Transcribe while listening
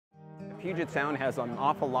Puget Sound has an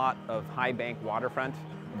awful lot of high bank waterfront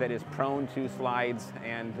that is prone to slides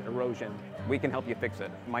and erosion. We can help you fix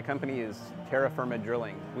it. My company is Terra Firma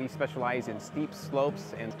Drilling. We specialize in steep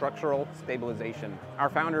slopes and structural stabilization. Our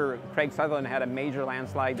founder, Craig Sutherland, had a major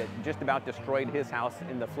landslide that just about destroyed his house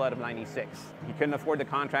in the flood of '96. He couldn't afford the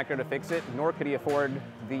contractor to fix it, nor could he afford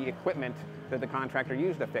the equipment that the contractor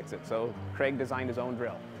used to fix it. So Craig designed his own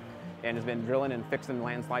drill and has been drilling and fixing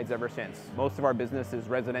landslides ever since. Most of our business is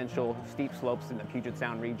residential steep slopes in the Puget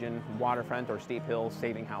Sound region, waterfront or steep hills,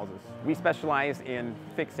 saving houses. We specialize in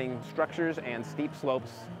fixing structures and steep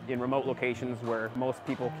slopes in remote locations where most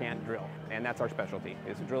people can't drill. And that's our specialty,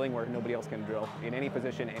 is drilling where nobody else can drill, in any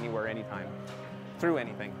position, anywhere, anytime, through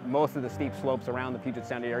anything. Most of the steep slopes around the Puget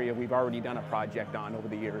Sound area we've already done a project on over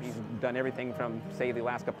the years. We've done everything from, say, the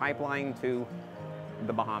Alaska Pipeline to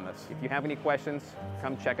the Bahamas. If you have any questions,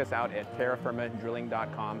 come check us out at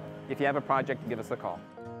terrafirmadrilling.com. If you have a project, give us a call.